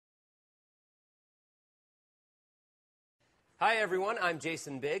Hi, everyone. I'm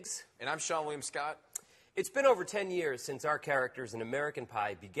Jason Biggs. And I'm Sean William Scott. It's been over 10 years since our characters in American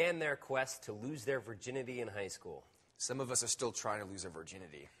Pie began their quest to lose their virginity in high school. Some of us are still trying to lose our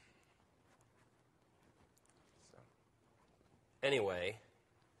virginity. Anyway,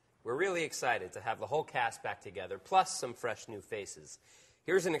 we're really excited to have the whole cast back together, plus some fresh new faces.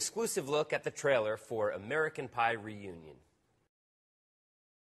 Here's an exclusive look at the trailer for American Pie Reunion.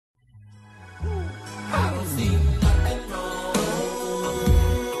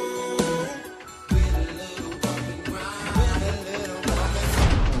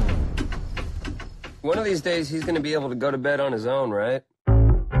 One of these days, he's going to be able to go to bed on his own, right?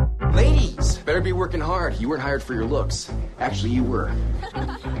 Ladies, better be working hard. You weren't hired for your looks. Actually, you were.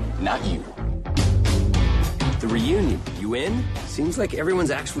 Not you. The reunion, you in? Seems like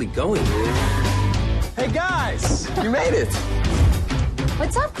everyone's actually going. Hey, guys! You made it!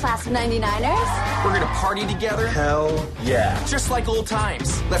 What's up, class of 99ers? We're gonna party together? Hell yeah. Just like old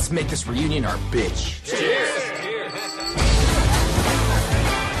times. Let's make this reunion our bitch. Cheers!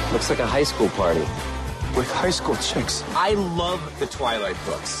 Looks like a high school party. With high school chicks. I love the Twilight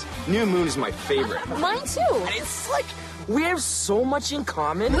books. New Moon is my favorite. Mine too. And it's like, we have so much in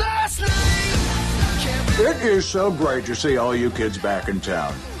common. It is so great to see all you kids back in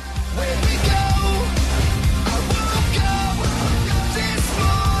town.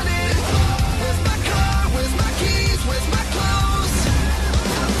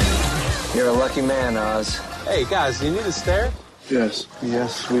 You're a lucky man, Oz. Hey, guys, do you need a stair? Yes,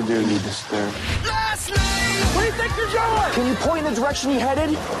 we do need to stare. Where do you think you're going? Can you point in the direction you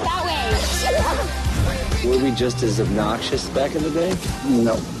headed? That way. Were we just as obnoxious back in the day?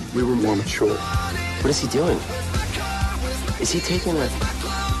 No, we were more mature. What is he doing? Is he taking a...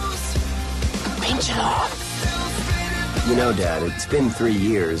 Pinch it off. You know, Dad, it's been 3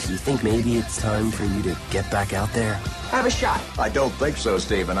 years. You think maybe it's time for you to get back out there? Have a shot. I don't think so,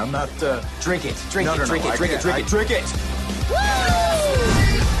 Stephen. I'm not, Drink it. Drink No, it. no, no, Drink I it. Drink it. can't. Drink it. Drink it.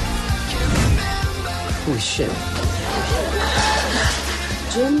 Holy shit.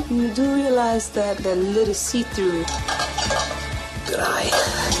 Jim, you do realize that the lid is see-through. Good eye.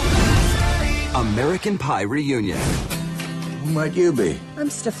 American Pie Reunion. Who might you be? I'm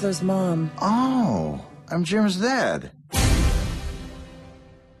Stifler's mom. Oh, I'm Jim's dad.